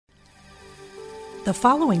The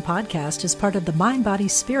following podcast is part of the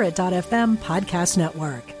MindBodySpirit.fm podcast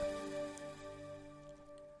network.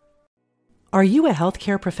 Are you a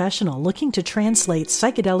healthcare professional looking to translate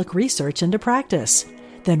psychedelic research into practice?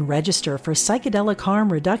 Then register for Psychedelic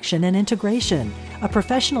Harm Reduction and Integration, a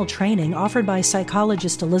professional training offered by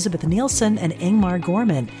psychologist Elizabeth Nielsen and Ingmar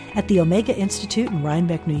Gorman at the Omega Institute in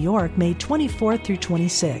Rhinebeck, New York, May 24th through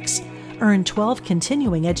 26. Earn 12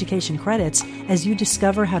 continuing education credits as you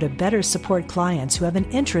discover how to better support clients who have an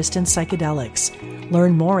interest in psychedelics.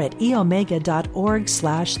 Learn more at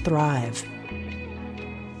eomega.org/thrive.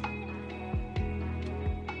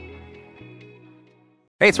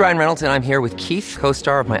 Hey, it's Ryan Reynolds, and I'm here with Keith,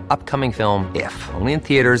 co-star of my upcoming film, If, only in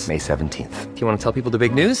theaters May 17th. Do you want to tell people the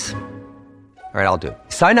big news? All right, I'll do it.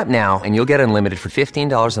 Sign up now and you'll get unlimited for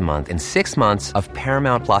 $15 a month and 6 months of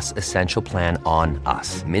Paramount Plus Essential Plan on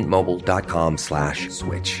us.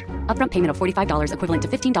 MintMobile.com/switch. Upfront payment of $45 equivalent to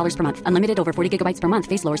 $15 per month. Unlimited over 40 gigabytes per month.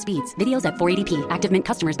 Face lower speeds. Videos at 480p. Active Mint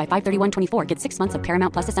customers by 531.24 get 6 months of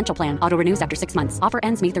Paramount Plus Essential Plan. Auto renews after 6 months. Offer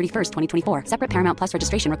ends May 31st, 2024. Separate Paramount Plus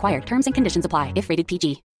registration required. Terms and conditions apply if rated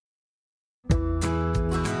PG.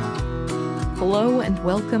 Hello and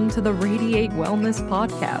welcome to the Radiate Wellness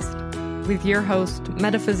Podcast with your host,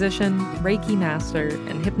 metaphysician, Reiki master,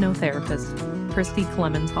 and hypnotherapist, Christy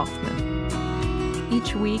Clemens Hoffman.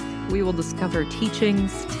 Each week, we will discover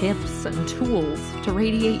teachings, tips, and tools to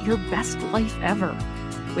radiate your best life ever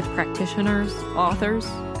with practitioners, authors,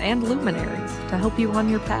 and luminaries to help you on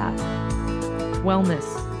your path. Wellness,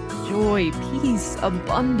 joy, peace,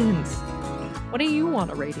 abundance. What do you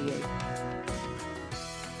want to radiate?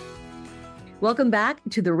 Welcome back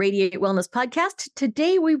to the Radiate Wellness Podcast.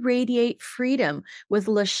 Today we radiate freedom with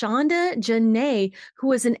LaShonda Janae,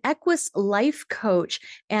 who is an Equus life coach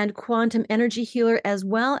and quantum energy healer, as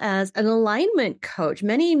well as an alignment coach.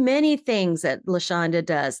 Many, many things that LaShonda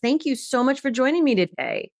does. Thank you so much for joining me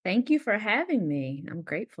today. Thank you for having me. I'm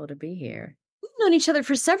grateful to be here. We've known each other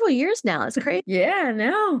for several years now. It's crazy. Yeah,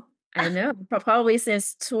 I know. Probably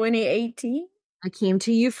since 2018. I came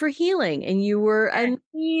to you for healing and you were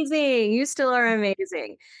amazing. You still are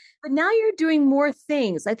amazing. But now you're doing more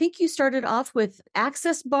things. I think you started off with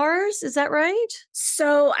access bars. Is that right?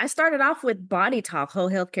 So I started off with Body Talk, whole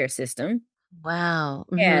healthcare system. Wow.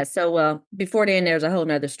 Mm-hmm. Yeah. So before then, there's a whole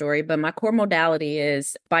nother story. But my core modality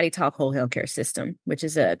is Body Talk, whole healthcare system, which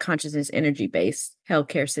is a consciousness energy based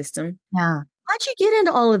healthcare system. Yeah. How'd you get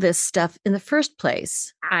into all of this stuff in the first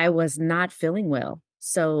place? I was not feeling well.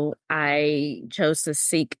 So I chose to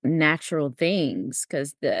seek natural things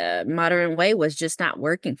because the modern way was just not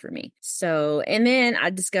working for me. So, and then I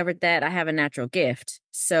discovered that I have a natural gift.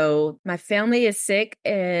 So my family is sick.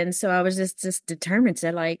 And so I was just determined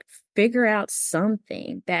to figure out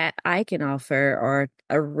something that I can offer or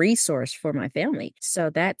a resource for my family. So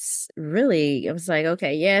that's really, it was like,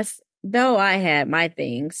 okay, yes, though I had my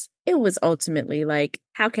things, it was ultimately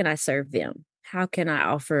how can I serve them? How can I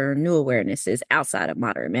offer new awarenesses outside of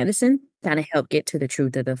modern medicine, kind of help get to the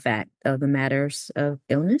truth of the fact of the matters of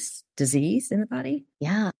illness, disease in the body?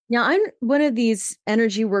 Yeah. Now, I'm one of these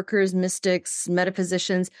energy workers, mystics,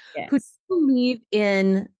 metaphysicians who believe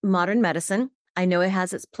in modern medicine. I know it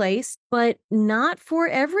has its place, but not for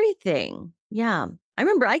everything. Yeah. I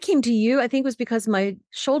remember I came to you, I think it was because my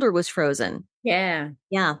shoulder was frozen. Yeah.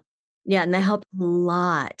 Yeah. Yeah, and that helped a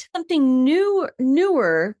lot. Something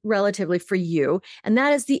newer relatively for you, and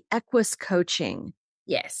that is the Equus coaching.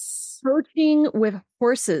 Yes. Coaching with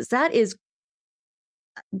horses. That is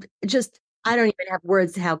just, I don't even have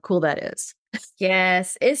words how cool that is.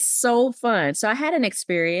 Yes, it's so fun. So I had an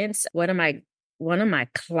experience. One of my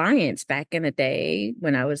clients back in the day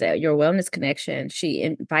when I was at Your Wellness Connection, she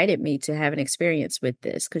invited me to have an experience with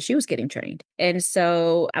this because she was getting trained. And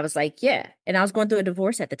so I was like, yeah. And I was going through a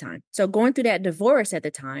divorce at the time. So going through that divorce at the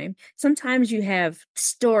time, sometimes you have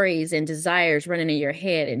stories and desires running in your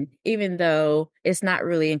head. And even though it's not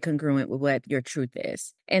really incongruent with what your truth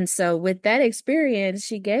is. And so with that experience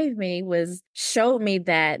she gave me showed me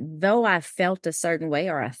that though I felt a certain way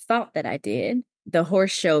or I thought that I did, the horse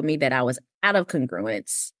showed me that I was out of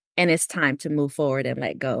congruence and it's time to move forward and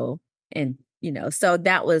let go. And, so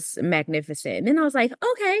that was magnificent. And then I was like,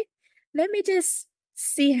 okay, let me just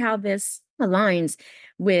see how this aligns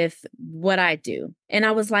with what I do. And I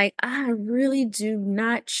was like, I really do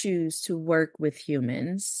not choose to work with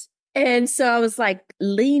humans. And so I was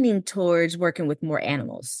leaning towards working with more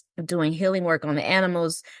animals, doing healing work on the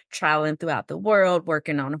animals, traveling throughout the world,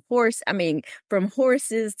 working on a horse. I mean, from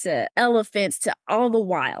horses to elephants to all the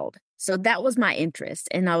wild. So that was my interest.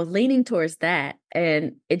 And I was leaning towards that.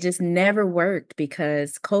 And it just never worked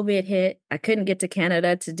because COVID hit. I couldn't get to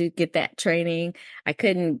Canada to get that training. I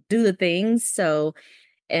couldn't do the things. So,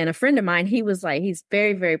 and a friend of mine, he was like, he's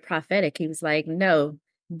very, very prophetic. He was like, no,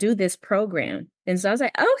 do this program. And so I was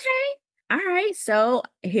like, okay. All right. So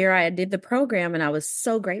here I did the program and I was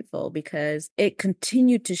so grateful because it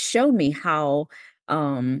continued to show me how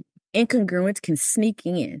incongruence can sneak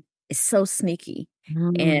in. It's so sneaky.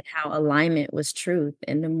 And how alignment was truth.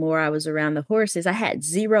 And the more I was around the horses, I had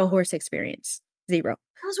zero horse experience. Zero.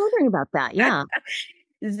 I was wondering about that. Yeah.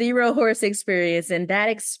 Zero horse experience. And that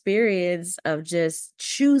experience of just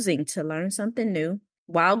choosing to learn something new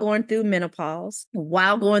while going through menopause,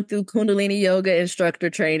 while going through Kundalini yoga instructor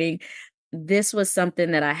training, this was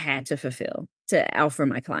something that I had to fulfill to offer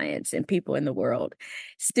my clients and people in the world.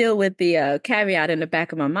 Still with the caveat in the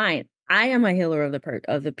back of my mind, I am a healer of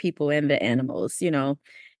the people and the animals, you know.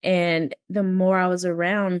 And the more I was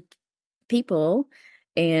around people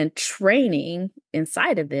and training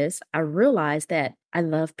inside of this, I realized that I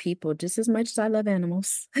love people just as much as I love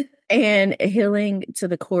animals. And healing to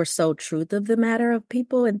the core soul truth of the matter of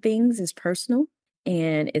people and things is personal.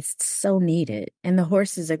 And it's so needed. And the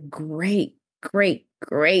horse is a great, great,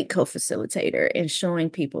 great co-facilitator in showing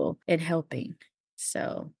people and helping.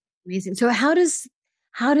 So amazing. So how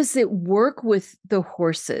does it work with the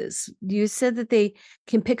horses? You said that they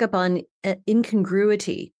can pick up on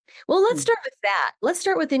incongruity. Well, let's start with that. Let's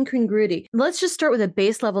start with incongruity. Let's just start with a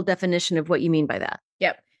base level definition of what you mean by that.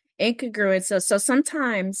 Yep. Incongruence. So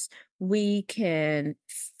sometimes we can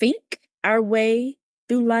think our way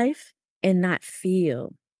through life and not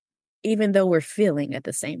feel, even though we're feeling at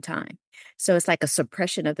the same time. So it's like a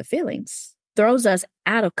suppression of the feelings. Throws us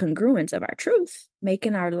out of congruence of our truth,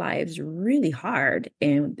 making our lives really hard.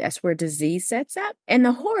 And that's where disease sets up. And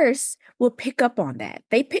the horse will pick up on that.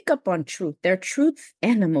 They pick up on truth. They're truth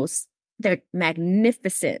animals. They're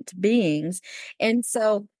magnificent beings. And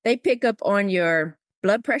so they pick up on your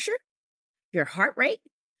blood pressure, your heart rate,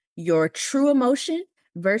 your true emotion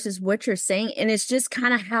versus what you're saying. And it's just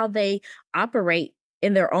kind of how they operate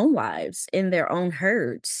in their own lives, in their own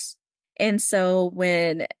herds. And so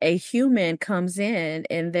when a human comes in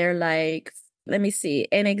and they're like, let me see,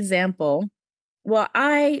 an example. Well,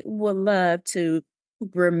 I would love to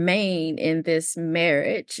remain in this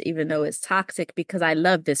marriage, even though it's toxic, because I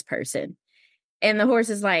love this person. And the horse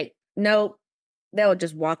is like, nope, they'll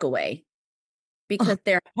just walk away because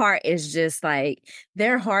their heart is just like,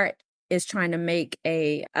 their heart is trying to make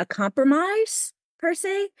a compromise per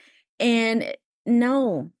se. And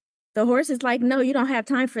no, the horse is like, no, you don't have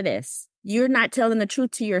time for this. You're not telling the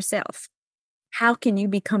truth to yourself. How can you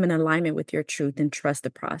become in alignment with your truth and trust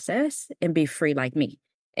the process and be free like me?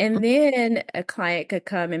 And then a client could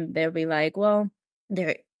come and they'll be like, well,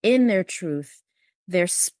 they're in their truth. They're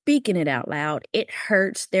speaking it out loud. It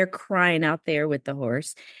hurts. They're crying out there with the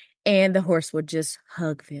horse, and the horse will just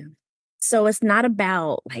hug them. So it's not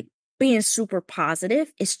about like being super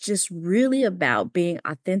positive. It's just really about being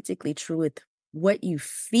authentically true with what you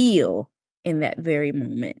feel in that very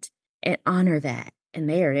moment and honor that. And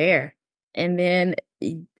they are there. And then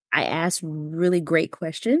I ask really great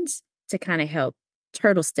questions to kind of help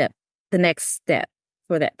turtle step the next step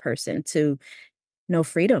for that person to know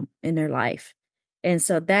freedom in their life. And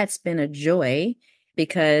so that's been a joy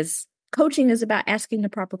because coaching is about asking the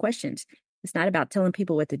proper questions. It's not about telling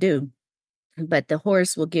people what to do, but the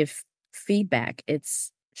horse will give feedback.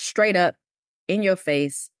 It's straight up in your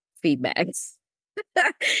face feedback.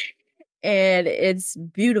 And it's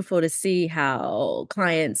beautiful to see how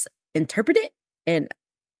clients interpret it, and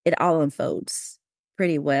it all unfolds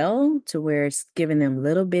pretty well to where it's giving them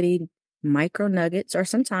little bitty micro nuggets or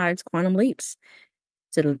sometimes quantum leaps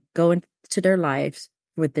to go into their lives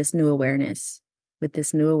with this new awareness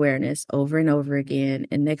over and over again.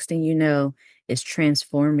 And next thing you know, it's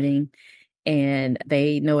transforming and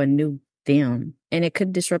they know a new them. And it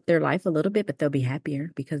could disrupt their life a little bit, but they'll be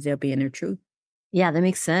happier because they'll be in their truth. Yeah, that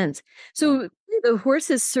makes sense. So the horse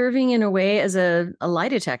is serving in a way as a lie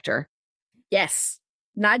detector. Yes.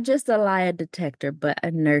 Not just a lie detector, but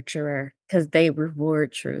a nurturer because they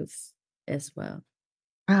reward truth as well.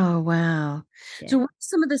 Oh, wow. Yeah. So what are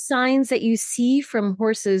some of the signs that you see from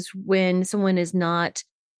horses when someone is not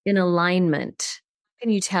in alignment? Can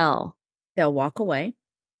you tell? They'll walk away.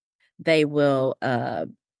 They will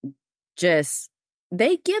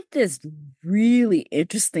they give this really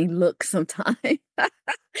interesting look sometimes.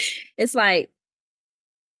 It's like,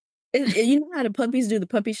 you know how the puppies do the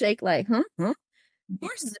puppy shake, like, huh?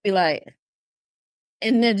 Horses be like,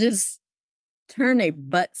 and then just turn their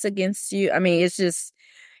butts against you. I mean, it's just,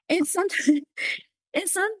 and sometimes And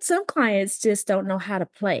some clients just don't know how to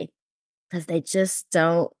play because they just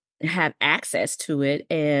don't have access to it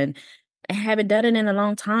and haven't done it in a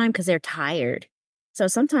long time because they're tired. So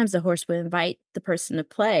sometimes the horse will invite the person to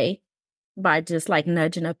play by just like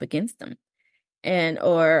nudging up against them and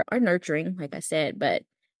or nurturing, like I said. But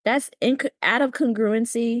that's out of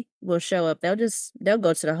congruency will show up. They'll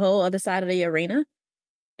go to the whole other side of the arena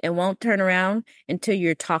and won't turn around until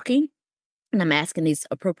you're talking and I'm asking these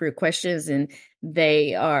appropriate questions and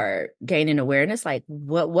they are gaining awareness. Like,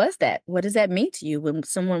 what was that? What does that mean to you when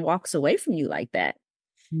someone walks away from you like that?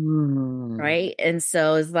 Right. And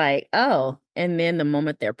so it's like, oh, and then the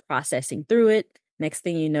moment they're processing through it, next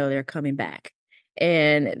thing you know, they're coming back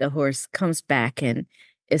and the horse comes back and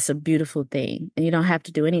it's a beautiful thing. And you don't have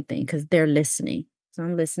to do anything because they're listening. So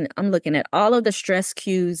I'm listening. I'm looking at all of the stress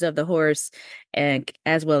cues of the horse and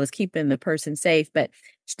as well as keeping the person safe, but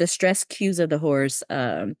the stress cues of the horse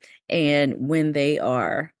and when they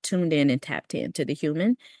are tuned in and tapped into the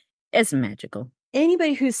human, it's magical.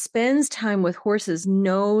 Anybody who spends time with horses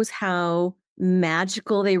knows how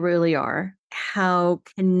magical they really are, how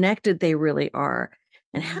connected they really are,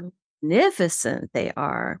 and how magnificent they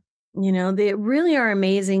are. You know, they really are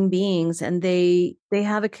amazing beings, and they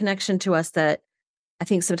have a connection to us that I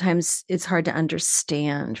think sometimes it's hard to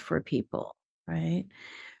understand for people, right?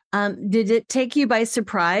 Did it take you by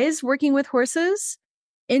surprise working with horses?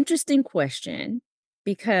 Interesting question,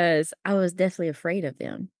 because I was definitely afraid of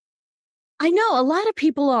them. I know a lot of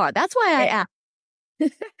people are. That's why I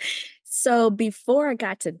asked. So before I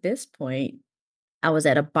got to this point, I was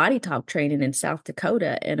at a body talk training in South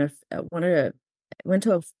Dakota, and went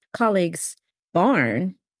to a colleague's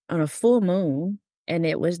barn on a full moon, and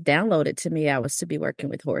it was downloaded to me I was to be working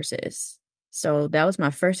with horses. So that was my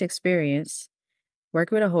first experience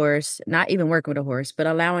working with a horse, not even working with a horse, but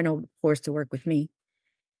allowing a horse to work with me.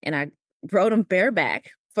 And I rode him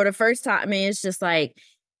bareback for the first time. I mean, it's just like,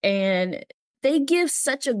 and they give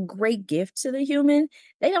such a great gift to the human.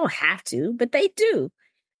 They don't have to, but they do.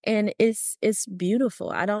 And it's beautiful.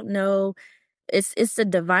 I don't know. It's a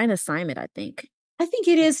divine assignment, I think. I think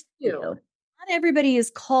it is too. Not everybody is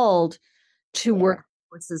called to work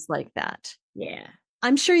with horses like that. Yeah.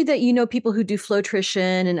 I'm sure that you know people who do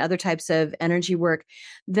flowtrition and other types of energy work,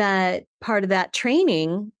 that part of that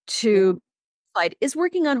training to fight is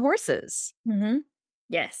working on horses. Mm-hmm.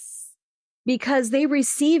 Yes. Because they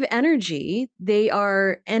receive energy. They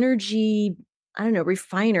are energy, I don't know,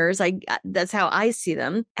 refiners. That's how I see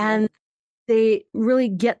them. And they really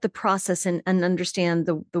get the process and understand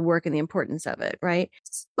the work and the importance of it, right?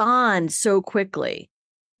 Respond so quickly.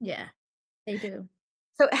 Yeah, they do.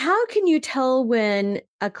 So how can you tell when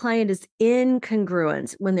a client is in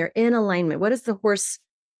congruence, when they're in alignment? What does the horse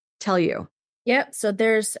tell you? Yep. So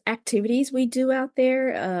there's activities we do out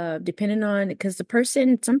there, depending on, because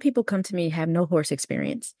some people come to me have no horse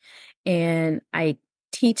experience, and I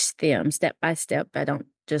teach them step by step. I don't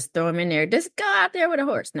just throw them in there, just go out there with a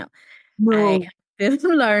horse. No. I have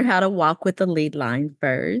them learn how to walk with the lead line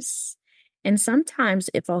first. And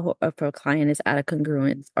sometimes if a client is out of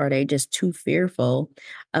congruence or they just too fearful,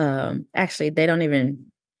 actually they don't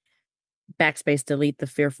even backspace delete the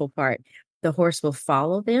fearful part. The horse will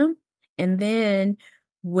follow them. And then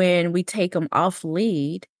when we take them off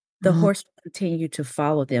lead, the horse will continue to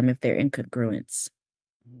follow them if they're in congruence.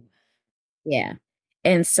 Yeah.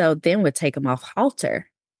 And so then we'll take them off halter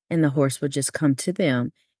and the horse would just come to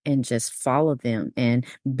them and just follow them and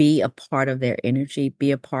be a part of their energy, be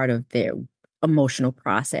a part of their emotional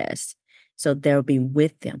process. So they'll be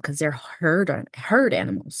with them because they're herd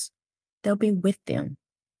animals. They'll be with them.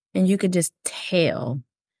 And you could just tell,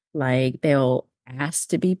 like they'll ask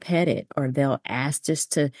to be petted or they'll ask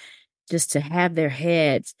just to have their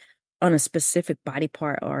heads on a specific body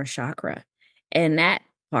part or a chakra. And that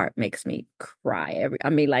part makes me cry.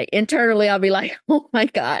 Like internally, I'll be like, oh my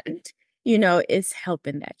God, it's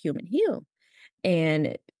helping that human heal.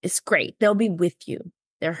 And it's great. They'll be with you.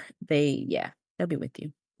 They'll be with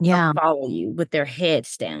you. Yeah. They'll follow you with their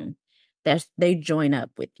heads down. They join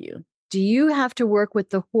up with you. Do you have to work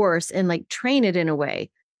with the horse and like train it in a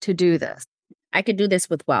way to do this? I could do this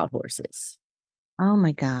with wild horses. Oh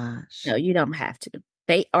my gosh. No, you don't have to.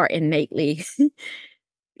 They are innately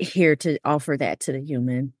here to offer that to the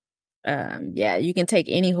human. You can take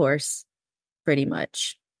any horse pretty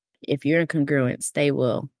much. If you're in congruence, they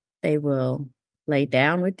will lay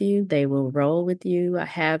down with you. They will roll with you. I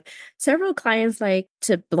have several clients like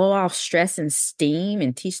to blow off stress and steam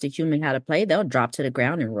and teach the human how to play. They'll drop to the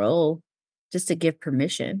ground and roll just to give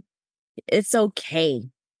permission. It's okay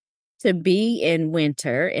to be in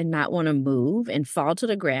winter and not want to move and fall to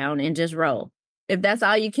the ground and just roll. If that's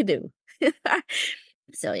all you can do.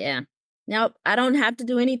 So yeah. Nope, I don't have to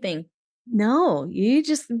do anything. No, you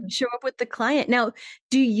just show up with the client. Now,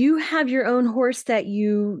 do you have your own horse that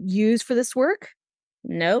you use for this work?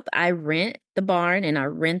 Nope, I rent the barn and I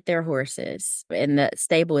rent their horses. And the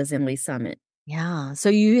stable is in Lee Summit. Yeah. So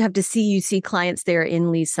you see clients there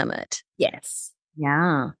in Lee Summit. Yes.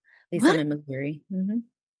 Yeah. Lee What? Summit, Missouri.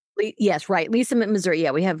 Mm-hmm. Yes, right. Lee Summit, Missouri.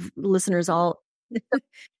 Yeah, we have listeners all.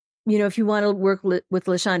 If you want to work with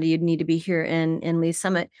LaShonda, you'd need to be here in Lee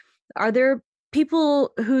Summit. Are there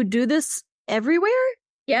people who do this everywhere?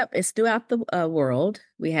 Yep, it's throughout the world.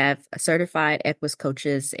 We have certified Equus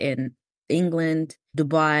coaches in England,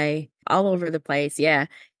 Dubai, all over the place. Yeah.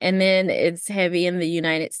 And then it's heavy in the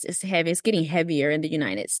it's getting heavier in the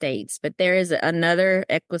United States. But there is another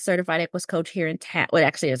certified Equus coach here in town. Well,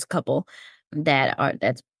 actually, there's a couple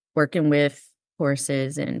that's working with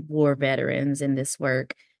horses and war veterans in this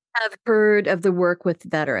work. I've heard of the work with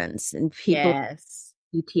veterans and people Yes.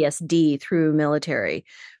 PTSD through military,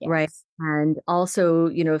 right? Yes. And also,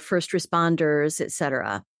 first responders, et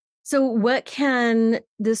cetera. So what can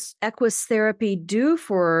this Equus therapy do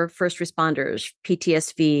for first responders,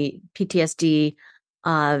 PTSD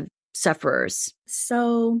sufferers?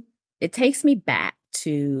 So it takes me back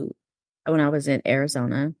to when I was in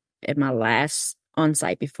Arizona at my last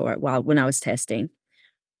on-site when I was testing.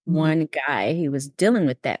 One guy, he was dealing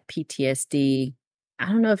with that PTSD. I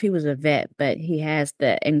don't know if he was a vet, but he has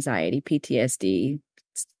the anxiety, PTSD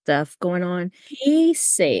stuff going on. He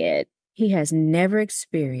said he has never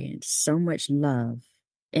experienced so much love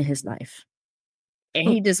in his life. And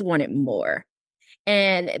he just wanted more.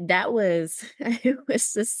 And that was, it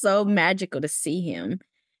was just so magical to see him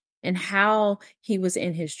and how he was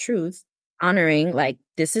in his truth, honoring, like,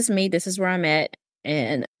 this is me, this is where I'm at.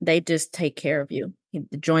 And they just take care of you.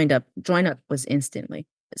 Join up was instantly.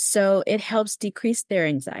 So it helps decrease their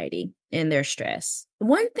anxiety and their stress.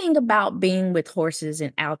 One thing about being with horses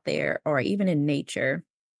and out there, or even in nature,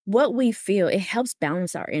 what we feel, it helps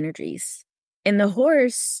balance our energies. And the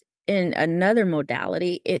horse, in another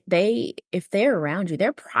modality, if they're around you,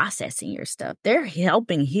 they're processing your stuff. They're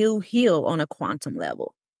helping you heal on a quantum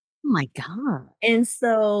level. Oh my God. And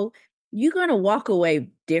so you're going to walk away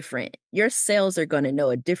different. Your cells are going to know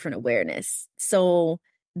a different awareness. So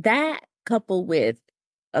that, coupled with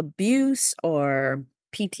abuse or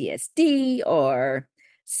PTSD or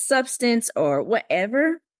substance or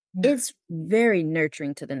whatever, it's very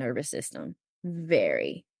nurturing to the nervous system.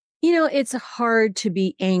 Very. It's hard to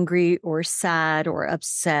be angry or sad or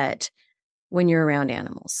upset when you're around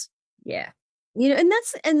animals. Yeah. And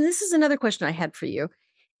this is another question I had for you.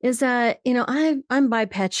 Is that, I'm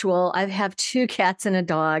bipedal. I have 2 cats and a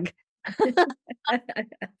dog. So, I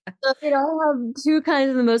have 2 kinds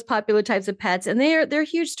of the most popular types of pets, and they're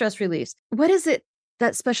huge stress reliefs. What is it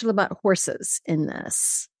that's special about horses in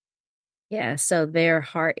this? Yeah. So their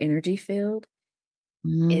heart energy field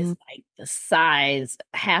is like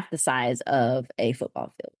half the size of a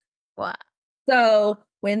football field. Wow. So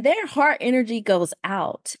when their heart energy goes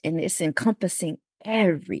out and it's encompassing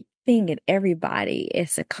everything and everybody,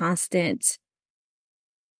 it's a constant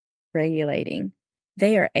regulating.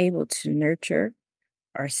 They are able to nurture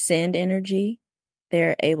or send energy.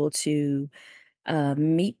 They're able to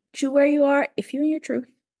meet you where you are if you're in your truth,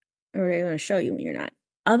 or they're going to show you when you're not.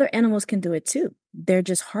 Other animals can do it too. They're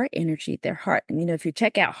just heart energy. Their heart. If you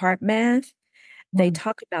check out Heart Math, they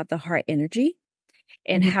talk about the heart energy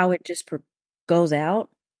and how it just goes out.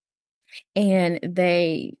 And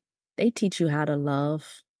they teach you how to love.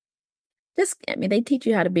 They teach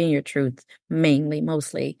you how to be in your truth,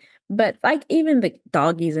 mostly. But like even the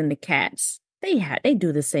doggies and the cats, they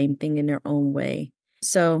do the same thing in their own way.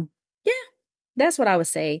 So yeah, that's what I would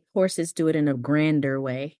say. Horses do it in a grander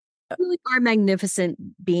way. Really are magnificent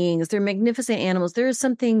beings. They're magnificent animals. There is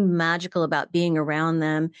something magical about being around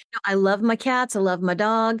them. I love my cats. I love my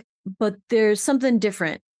dog, but there's something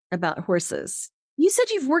different about horses. You said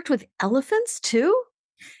you've worked with elephants too?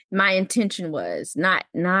 My intention was not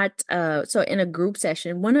so in a group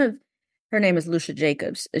session, her name is Lucia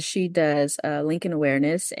Jacobs. She does Lincoln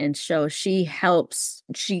Awareness, and she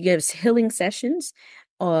gives healing sessions,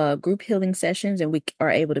 group healing sessions, and we are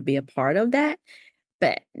able to be a part of that.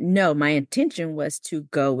 But no, my intention was to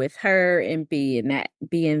go with her and be in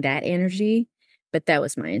that energy. But that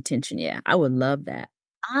was my intention. Yeah, I would love that.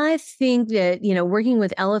 I think that, working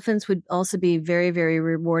with elephants would also be very, very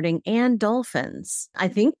rewarding, and dolphins. I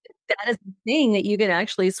think that is the thing, that you can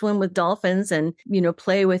actually swim with dolphins and,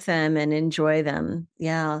 play with them and enjoy them.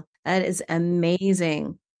 Yeah, that is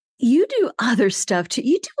amazing. You do other stuff too.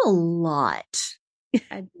 You do a lot.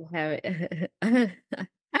 I do have it.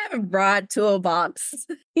 I have a broad toolbox.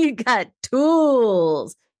 You got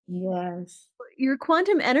tools. Yes. Your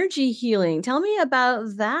quantum energy healing. Tell me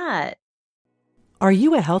about that. Are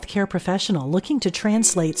you a healthcare professional looking to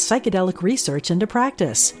translate psychedelic research into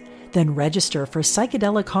practice? Then register for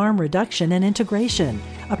Psychedelic Harm Reduction and Integration,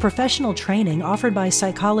 a professional training offered by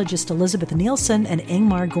psychologist Elizabeth Nielsen and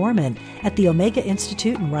Ingmar Gorman at the Omega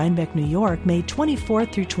Institute in Rhinebeck, New York, May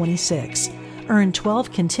 24th through 26. Earn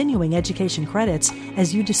 12 continuing education credits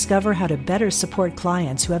as you discover how to better support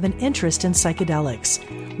clients who have an interest in psychedelics.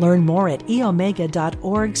 Learn more at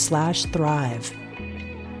eomega.org/thrive.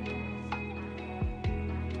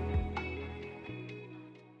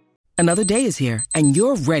 Another day is here, and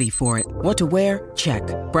you're ready for it. What to wear? Check.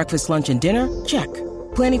 Breakfast, lunch, and dinner? Check.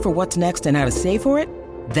 Planning for what's next and how to save for it?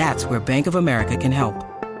 That's where Bank of America can help.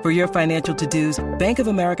 For your financial to-dos, Bank of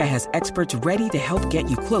America has experts ready to help get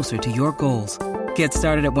you closer to your goals. Get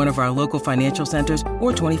started at one of our local financial centers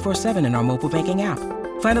or 24/7 in our mobile banking app.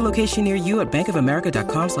 Find a location near you at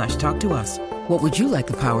bankofamerica.com/talktous. What would you like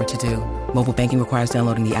the power to do? Mobile banking requires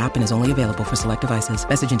downloading the app and is only available for select devices.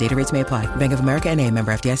 Message and data rates may apply. Bank of America N.A.,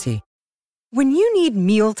 member FDIC. When you need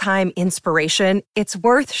mealtime inspiration, it's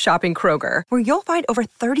worth shopping Kroger, where you'll find over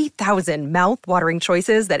 30,000 mouth-watering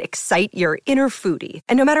choices that excite your inner foodie.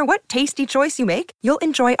 And no matter what tasty choice you make, you'll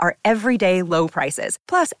enjoy our everyday low prices,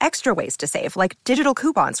 plus extra ways to save, like digital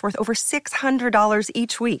coupons worth over $600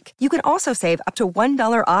 each week. You can also save up to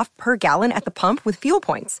 $1 off per gallon at the pump with fuel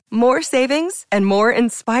points. More savings and more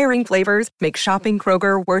inspiring flavors make shopping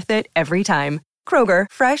Kroger worth it every time. Kroger,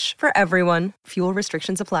 fresh for everyone. Fuel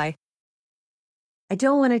restrictions apply. I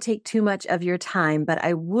don't want to take too much of your time, but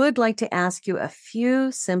I would like to ask you a few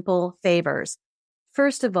simple favors.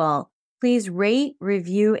 First of all, please rate,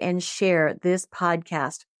 review, and share this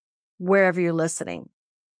podcast wherever you're listening.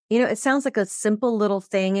 You know, it sounds like a simple little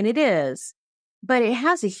thing, and it is, but it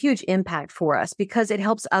has a huge impact for us because it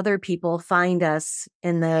helps other people find us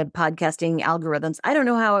in the podcasting algorithms. I don't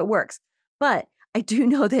know how it works, but I do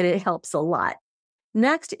know that it helps a lot.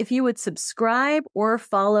 Next, if you would subscribe or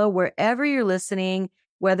follow wherever you're listening,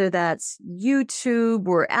 whether that's YouTube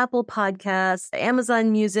or Apple Podcasts, Amazon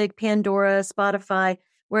Music, Pandora, Spotify,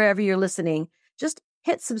 wherever you're listening, just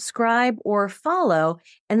hit subscribe or follow,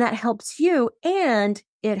 and that helps you and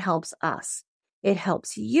it helps us. It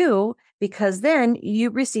helps you because then you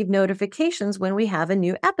receive notifications when we have a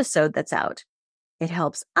new episode that's out. It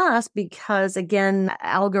helps us because, again,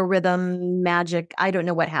 algorithm magic, I don't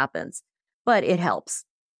know what happens, but it helps.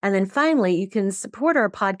 And then finally, you can support our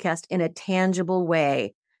podcast in a tangible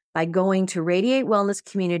way by going to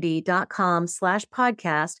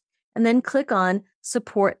radiatewellnesscommunity.com/podcast and then click on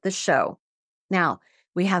support the show. Now,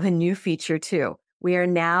 we have a new feature too. We are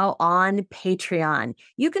now on Patreon.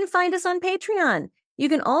 You can find us on Patreon. You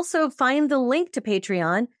can also find the link to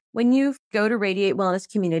Patreon when you go to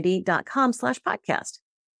radiatewellnesscommunity.com/podcast.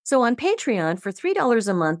 So on Patreon, for $3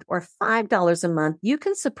 a month or $5 a month, you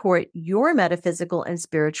can support your metaphysical and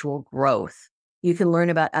spiritual growth. You can learn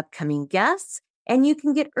about upcoming guests, and you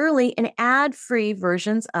can get early and ad-free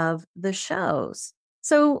versions of the shows.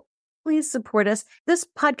 So please support us. This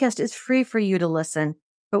podcast is free for you to listen,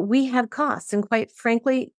 but we have costs, and quite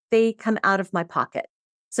frankly, they come out of my pocket.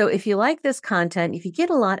 So if you like this content, if you get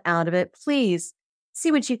a lot out of it, please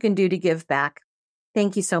see what you can do to give back.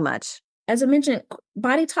 Thank you so much. As I mentioned,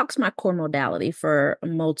 Body Talk's my core modality for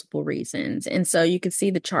multiple reasons. And so you can see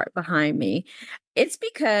the chart behind me. It's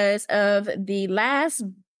because of the last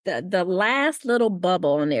little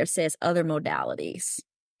bubble on there says other modalities.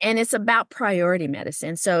 And it's about priority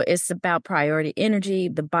medicine. So it's about priority energy,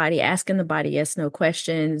 the body, asking the body yes, no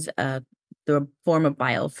questions, the form of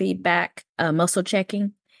biofeedback, muscle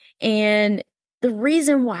checking. And the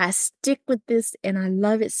reason why I stick with this and I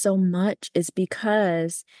love it so much is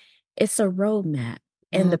because it's a roadmap,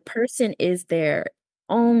 and the person is their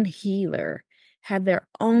own healer, have their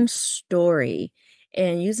own story,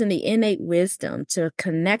 and using the innate wisdom to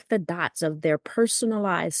connect the dots of their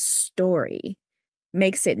personalized story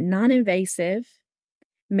makes it non-invasive,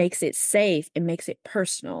 makes it safe, and makes it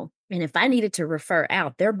personal. And if I needed to refer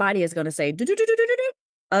out, their body is going to say,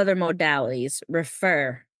 other modalities,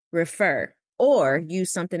 refer, or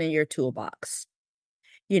use something in your toolbox.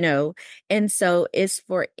 You know, and so it's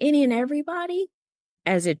for any and everybody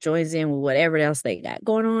as it joins in with whatever else they got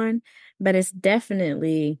going on. But it's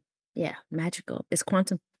definitely, magical. It's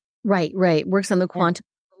quantum. Right. Works on the quantum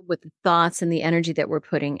with the thoughts and the energy that we're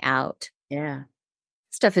putting out. Yeah.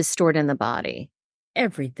 Stuff is stored in the body.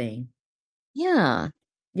 Everything. Yeah.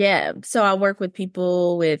 Yeah. So I work with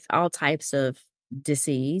people with all types of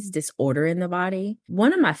disorder in the body.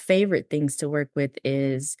 One of my favorite things to work with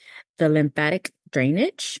is the lymphatic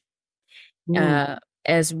drainage.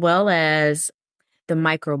 as well as the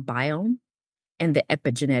microbiome and the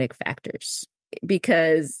epigenetic factors,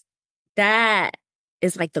 because that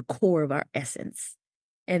is like the core of our essence.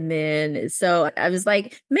 And then, so I was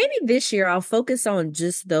like, maybe this year I'll focus on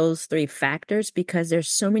just those three factors, because there's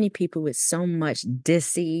so many people with so much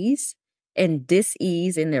disease and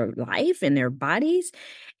dis-ease in their life, in their bodies.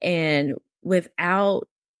 And without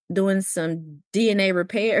doing some DNA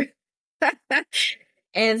repair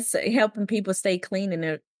and helping people stay clean in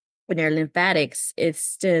their lymphatics,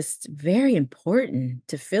 it's just very important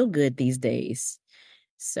to feel good these days.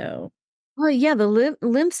 So, Well, yeah, the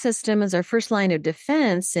lymph system is our first line of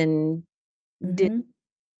defense, and mhm.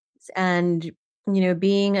 and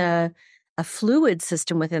being a fluid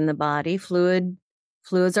system within the body,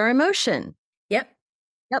 fluids are emotion. Yep.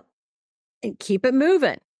 Yep. And keep it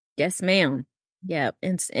moving. Yes, ma'am. Yeah,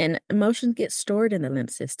 and emotions get stored in the lymph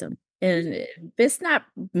system. And if it's not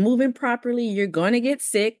moving properly, you're going to get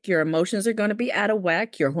sick. Your emotions are going to be out of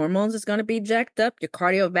whack. Your hormones is going to be jacked up. Your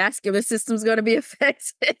cardiovascular system is going to be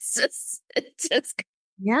affected. It's just.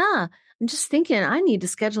 Yeah. I'm just thinking I need to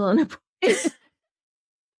schedule an appointment.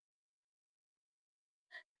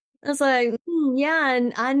 I was like, yeah,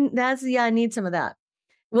 and I need some of that.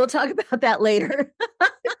 We'll talk about that later.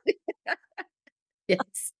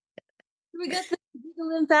 Yes. We got the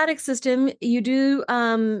lymphatic system. You do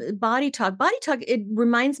body talk. Body talk, it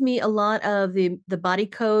reminds me a lot of the body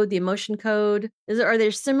code, the emotion code. Are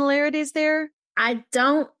there similarities there? I'm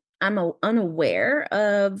unaware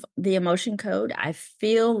of the emotion code. I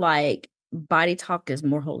feel like body talk is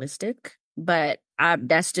more holistic, but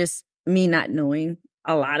that's just me not knowing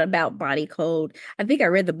a lot about body code. I think I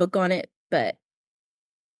read the book on it, but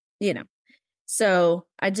so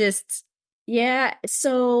yeah.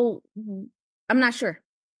 So I'm not sure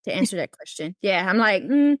to answer that question. Yeah, I'm like,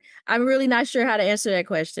 I'm really not sure how to answer that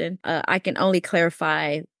question. I can only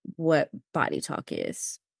clarify what body talk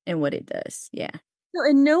is and what it does. Yeah. No,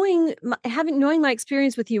 and knowing my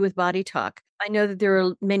experience with you with body talk, I know that there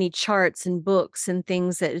are many charts and books and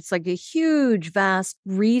things that it's like a huge, vast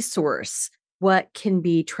resource. What can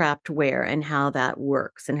be trapped where and how that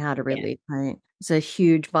works and how to relate, right? It's a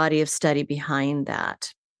huge body of study behind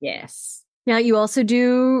that. Yes. Now, you also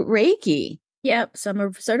do Reiki. Yep. So I'm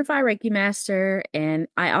a certified Reiki master, and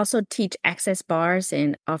I also teach access bars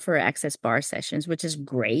and offer access bar sessions, which is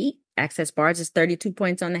great. Access bars is 32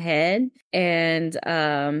 points on the head. And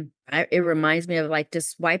it reminds me of like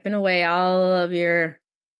just wiping away all of your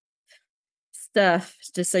stuff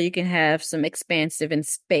just so you can have some expansive and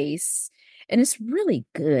space. And it's really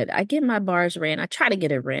good. I get my bars ran. I try to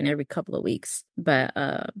get it ran every couple of weeks, but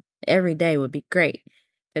every day would be great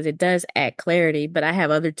because it does add clarity. But I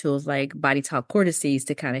have other tools like body talk cortices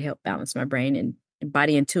to kind of help balance my brain, and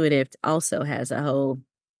body intuitive also has a whole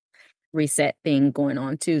reset thing going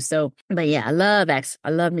on too. So, but yeah, I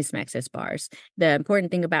love me some access bars. The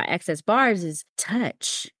important thing about access bars is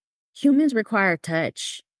touch. Humans require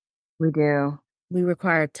touch. We do. We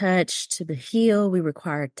require touch to the heal. We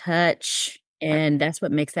require touch. And that's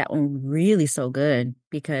what makes that one really so good,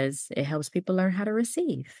 because it helps people learn how to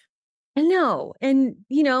receive. I know. And,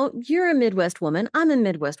 you're a Midwest woman. I'm a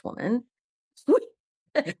Midwest woman.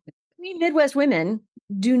 We Midwest women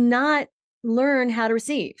do not learn how to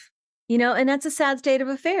receive, and that's a sad state of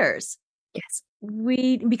affairs. Yes.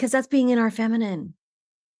 Because that's being in our feminine.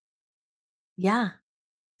 Yeah.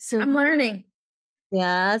 So I'm learning.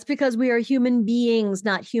 yeah, it's because we are human beings,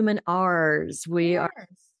 not human ours. We are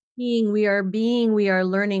being, we are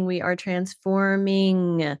learning, we are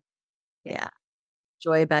transforming. Yeah.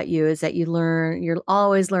 Joy about you is that you're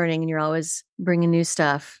always learning and you're always bringing new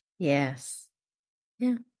stuff. Yes.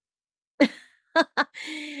 Yeah. So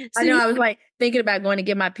I know. I was like thinking about going to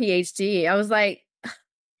get my PhD. I was like,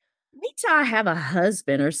 wait till I have a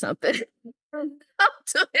husband or something. I'll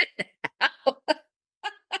do it now.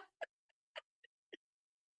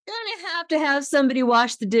 Gonna have to have somebody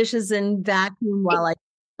wash the dishes and vacuum while I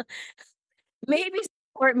maybe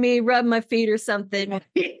support me, rub my feet or something.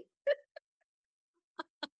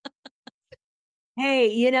 Hey,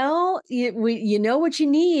 you know what you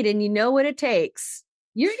need and you know what it takes.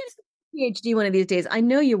 You're going to PhD one of these days. I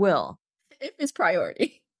know you will. If it's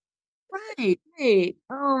priority. Right.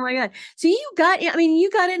 Oh my God. So you got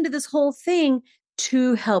into this whole thing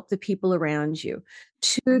to help the people around you,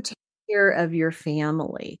 to take care of your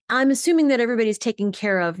family. I'm assuming that everybody's taken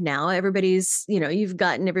care of now. Everybody's, you've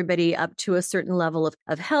gotten everybody up to a certain level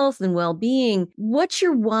of health and well-being. What's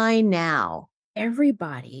your why now?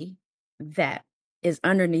 Everybody that is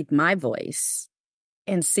underneath my voice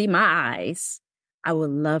and see my eyes, I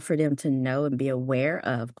would love for them to know and be aware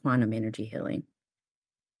of quantum energy healing.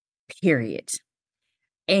 Period.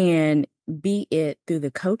 And be it through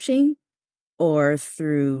the coaching or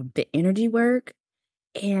through the energy work.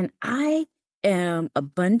 And I am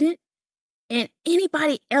abundant. And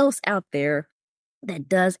anybody else out there that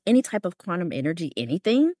does any type of quantum energy,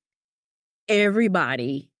 anything,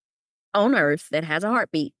 everybody on earth that has a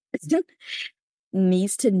heartbeat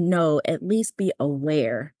needs to know, at least be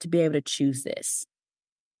aware to be able to choose this,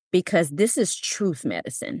 because this is truth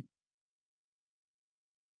medicine.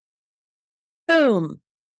 Boom.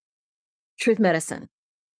 Truth medicine.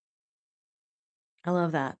 I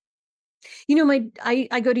love that. You know,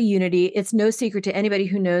 I go to Unity. It's no secret to anybody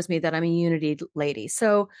who knows me that I'm a Unity lady.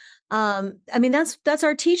 So, I mean, that's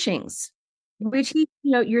our teachings. We teach,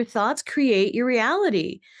 you know, your thoughts create your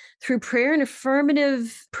reality through prayer and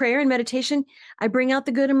affirmative prayer and meditation. I bring out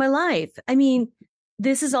the good in my life. I mean,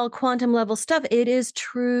 this is all quantum level stuff. It is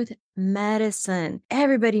truth medicine.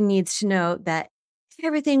 Everybody needs to know that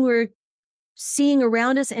everything we're seeing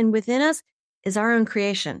around us and within us is our own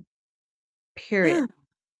creation. Period.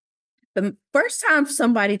 The first time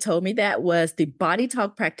somebody told me that was the Body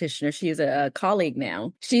Talk practitioner. She is a colleague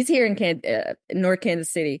now. She's here in North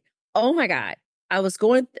Kansas City. Oh my God. I was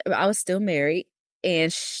still married.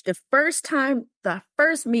 And the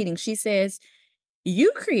first meeting, she says,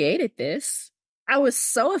 "You created this." I was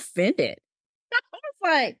so offended. I was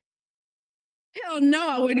like, hell no,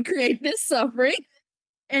 I wouldn't create this suffering.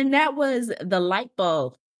 And that was the light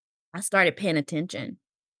bulb. I started paying attention.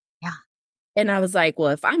 Yeah. And I was like, well,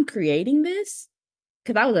 if I'm creating this,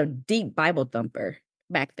 because I was a deep Bible thumper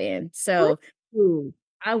back then. So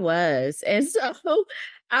I was. And so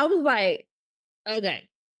I was like, okay.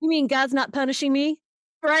 You mean God's not punishing me?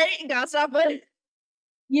 Right? God's not punishing.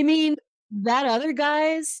 You mean that other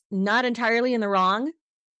guy's not entirely in the wrong?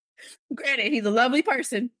 Granted, he's a lovely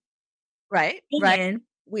person. Right. And right.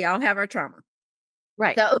 we all have our trauma.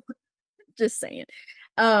 Right. So just saying.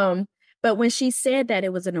 But when she said that,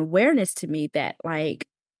 it was an awareness to me that like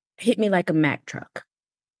hit me like a Mack truck.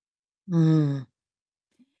 But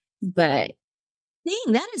dang,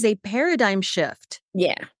 that is a paradigm shift.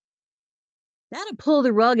 Yeah. That'll pull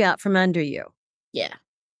the rug out from under you. Yeah.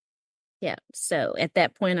 Yeah. So at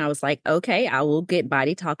that point, I was like, okay, I will get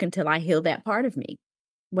body talk until I heal that part of me.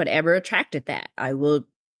 Whatever attracted that, I will.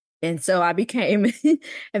 And so I became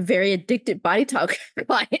a very addicted body talk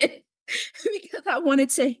client because I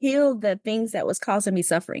wanted to heal the things that was causing me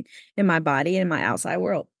suffering in my body and my outside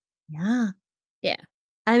world. Yeah. Yeah.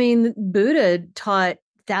 I mean, Buddha taught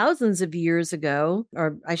thousands of years ago,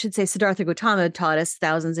 or I should say Siddhartha Gautama taught us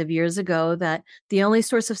thousands of years ago that the only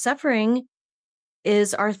source of suffering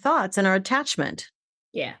is our thoughts and our attachment.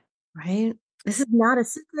 Yeah. Right? This is not a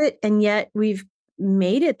secret, and yet we've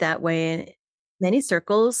made it that way in many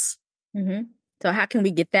circles. Mm-hmm. So how can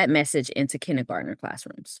we get that message into kindergartner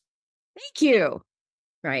classrooms? Thank you.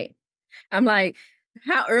 Right. I'm like,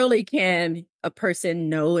 how early can a person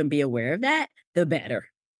know and be aware of that? The better.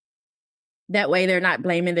 That way they're not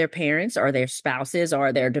blaming their parents or their spouses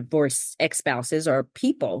or their divorced ex-spouses or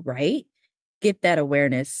people, right? Get that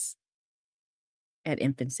awareness at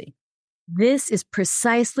infancy. This is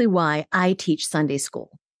precisely why I teach Sunday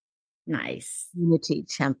school. Nice. Unity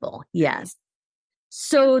Temple. Yes.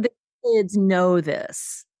 So the kids know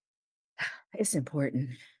this. It's important.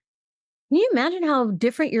 Can you imagine how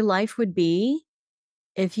different your life would be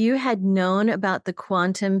if you had known about the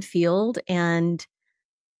quantum field and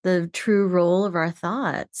the true role of our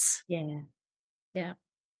thoughts? Yeah. Yeah.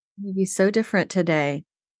 It'd be so different today.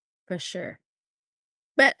 For sure.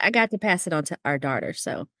 But I got to pass it on to our daughter,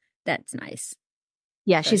 so that's nice.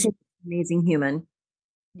 Yeah, she's an amazing human.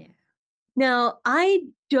 Yeah. Now, I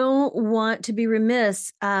don't want to be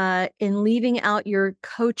remiss in leaving out your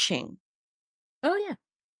coaching. Oh, yeah.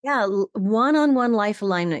 Yeah, one-on-one life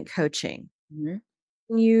alignment coaching. Mm-hmm.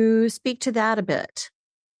 Can you speak to that a bit?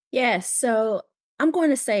 Yes. So I'm going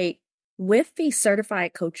to say with the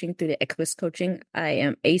certified coaching through the Equus coaching, I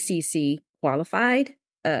am ACC qualified,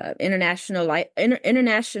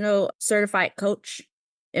 international certified coach,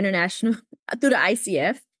 international through the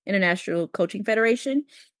ICF, International Coaching Federation.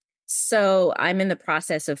 So I'm in the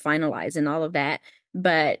process of finalizing all of that,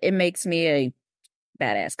 but it makes me a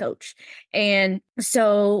badass coach. And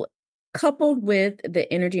so coupled with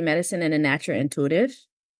the energy medicine and the natural intuitive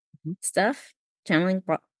stuff, channeling,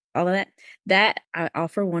 all of that I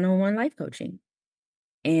offer one-on-one life coaching.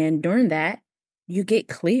 And during that, you get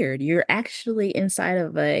cleared. You're actually inside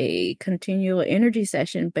of a continual energy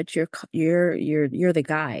session, but you're the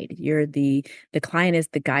guide. The client is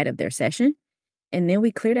the guide of their session. And then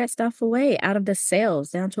we clear that stuff away out of the cells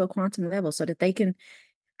down to a quantum level so that they can,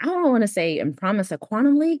 I don't want to say and promise a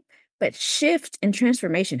quantum leap, but shift and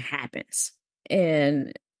transformation happens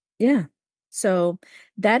And yeah, so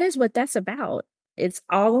that is what that's about. It's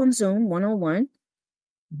all on Zoom, one-on-one,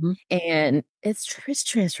 and it's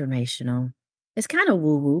transformational. It's kind of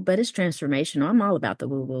woo-woo, but it's transformational. I'm all about the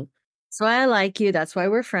woo-woo. So I like you. That's why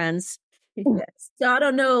we're friends. Yes. So I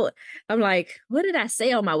don't know. I'm like, what did I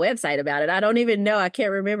say on my website about it? I don't even know. I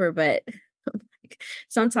can't remember, but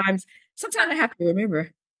sometimes I have to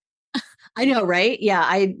remember. I know, right? Yeah.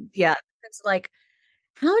 It's like,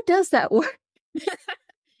 how does that work? What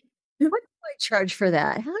do I charge for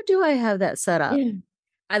that? How do I have that set up? Yeah.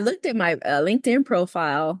 I looked at my LinkedIn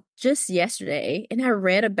profile just yesterday and I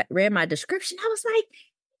read my description. I was like,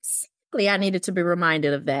 exactly, I needed to be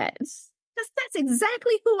reminded of that. That's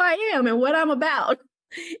exactly who I am and what I'm about.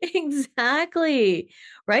 Exactly.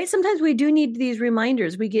 Right? Sometimes we do need these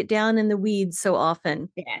reminders. We get down in the weeds so often.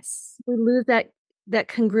 Yes. We lose that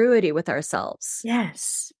congruity with ourselves.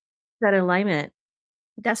 Yes. That alignment.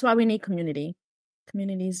 That's why we need community.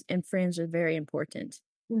 Communities and friends are very important.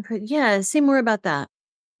 Yeah, say more about that.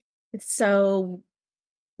 So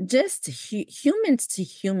just humans to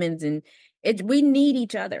humans, and we need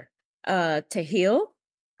each other to heal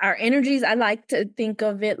our energies. I like to think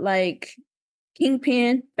of it like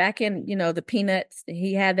Kingpin back in, the Peanuts.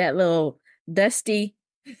 He had that little dusty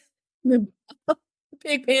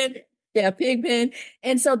pig pen. Yeah, pig pen.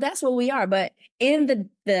 And so that's what we are. But in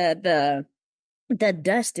the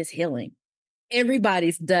dust is healing.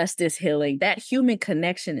 Everybody's dust is healing. That human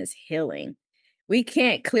connection is healing. We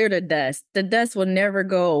can't clear the dust. The dust will never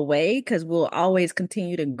go away because we'll always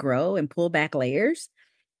continue to grow and pull back layers.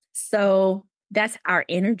 So that's our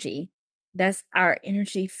energy. That's our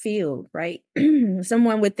energy field, right?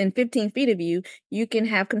 Someone within 15 feet of you, you can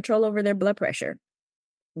have control over their blood pressure,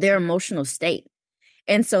 their emotional state.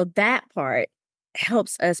 And so that part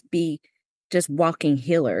helps us be just walking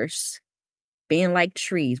healers, being like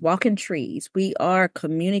trees, walking trees. We are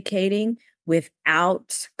communicating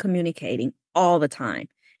without communicating all the time.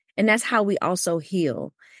 And that's how we also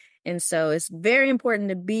heal. And so it's very important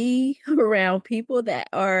to be around people that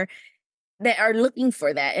are looking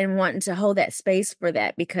for that and wanting to hold that space for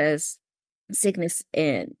that, because sickness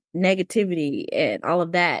and negativity and all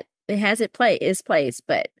of that, it has its place,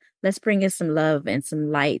 but let's bring in some love and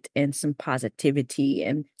some light and some positivity,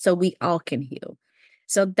 and so we all can heal.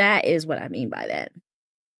 So that is what I mean by that.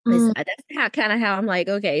 That's how I'm like,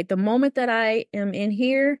 okay, the moment that I am in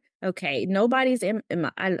here, okay, nobody's in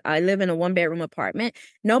my, I live in a 1-bedroom apartment.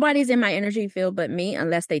 Nobody's in my energy field but me,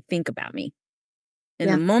 unless they think about me. And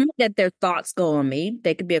the moment that their thoughts go on me,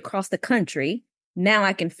 they could be across the country. Now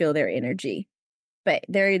I can feel their energy. But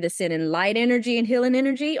they're either sending light energy and healing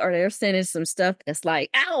energy, or they're sending some stuff that's like,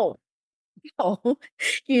 ow, ow,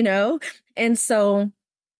 And so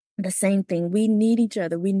the same thing, we need each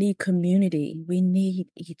other. We need community. We need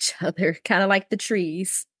each other, kind of like the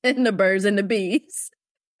trees and the birds and the bees.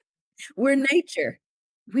 We're nature.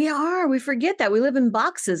 We are. We forget that. We live in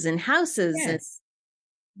boxes and houses. Yes.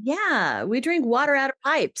 And we drink water out of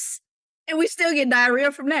pipes. And we still get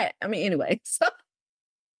diarrhea from that. I mean, anyway, so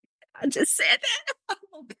I just said that.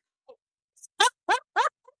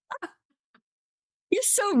 You're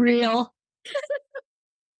so real.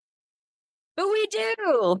 But we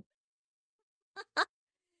do.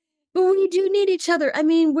 But we do need each other. I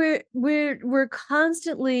mean, we're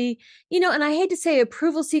constantly, and I hate to say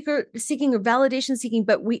approval seeking or validation seeking,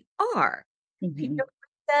 but we are. Mm-hmm.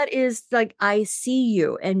 That is like, I see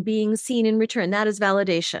you, and being seen in return. That is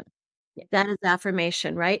validation. Yeah. That is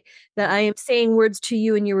affirmation, right? That I am saying words to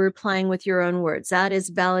you and you're replying with your own words. That is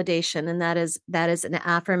validation. And that is an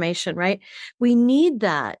affirmation, right? We need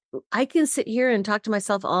that. I can sit here and talk to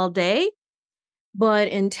myself all day, but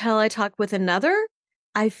until I talk with another,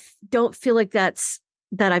 I don't feel like that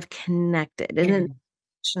I've connected. And then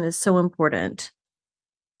connection is so important.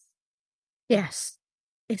 Yes,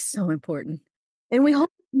 it's so important. And we hold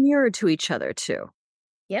a mirror to each other too.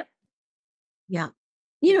 Yep. Yeah.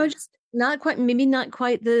 Just maybe not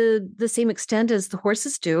quite the same extent as the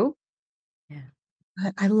horses do. Yeah.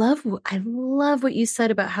 But I love what you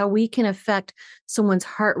said about how we can affect someone's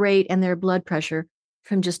heart rate and their blood pressure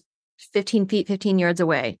from just 15 feet, 15 yards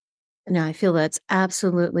away. No, I feel that's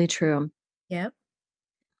absolutely true. Yep.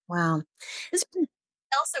 Wow. Is there anything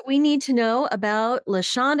else that we need to know about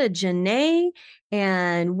LaShonda Janae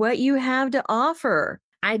and what you have to offer?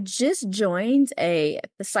 I just joined the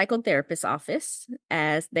psychotherapist office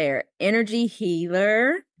as their energy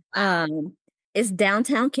healer. It's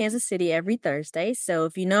downtown Kansas City every Thursday. So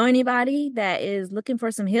if you know anybody that is looking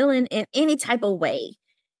for some healing in any type of way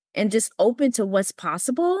and just open to what's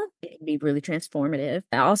possible, it can be really transformative.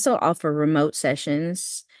 I also offer remote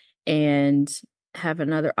sessions, and have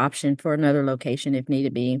another option for another location if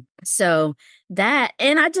needed be. So that,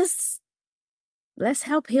 and let's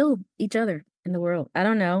help heal each other in the world. I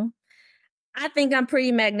don't know. I think I'm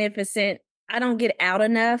pretty magnificent. I don't get out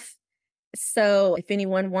enough. So if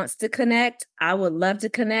anyone wants to connect, I would love to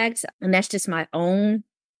connect. And that's just my own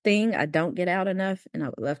thing. I don't get out enough, and I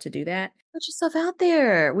would love to do that. Put yourself out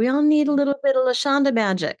there. We all need a little bit of LaShonda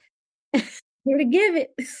magic. Here to give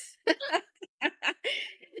it.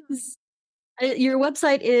 Your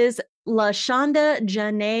website is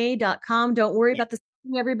LaShondaJanae.com. Don't worry about the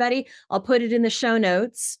spelling, everybody. I'll put it in the show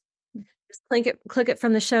notes. Just click it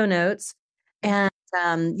from the show notes. And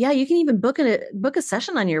you can even book a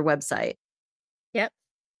session on your website. Yep.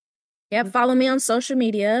 Follow me on social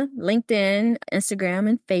media, LinkedIn, Instagram,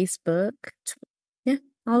 and Facebook. Yeah,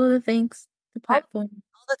 all of the things. The platform.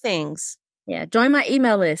 All the things. Yeah, join my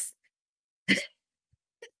email list.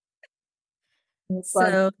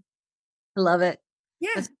 So I love it.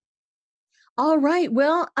 Yeah. All right.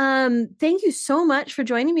 Well, thank you so much for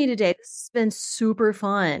joining me today. This has been super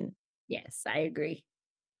fun. Yes, I agree.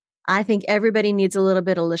 I think everybody needs a little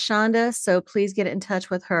bit of LaShonda, so please get in touch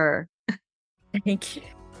with her. Thank you.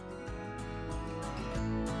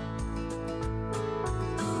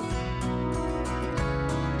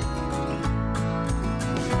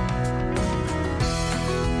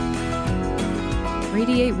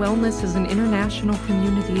 Radiate Wellness is an international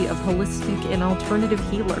community of holistic and alternative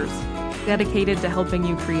healers dedicated to helping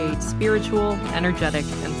you create spiritual, energetic,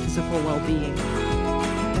 and physical well-being.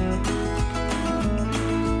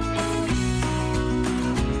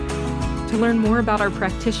 To learn more about our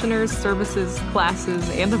practitioners, services, classes,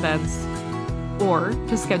 and events, or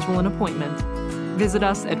to schedule an appointment, visit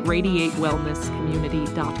us at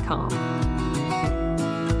radiatewellnesscommunity.com.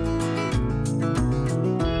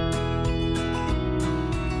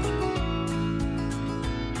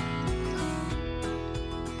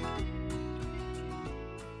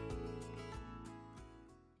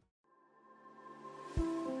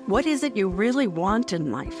 What is it you really want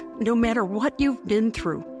in life? No matter what you've been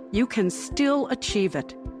through, you can still achieve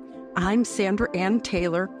it. I'm Sandra Ann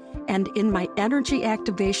Taylor, and in my Energy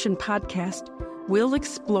Activation podcast, we'll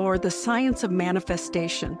explore the science of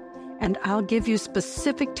manifestation, and I'll give you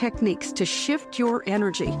specific techniques to shift your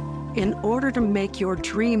energy in order to make your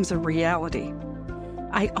dreams a reality.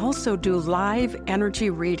 I also do live energy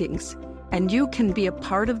readings, and you can be a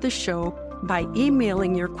part of the show by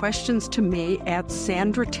emailing your questions to me at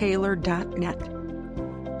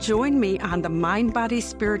sandrataylor.net. Join me on the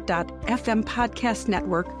mindbodyspirit.fm podcast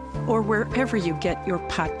network or wherever you get your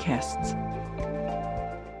podcasts.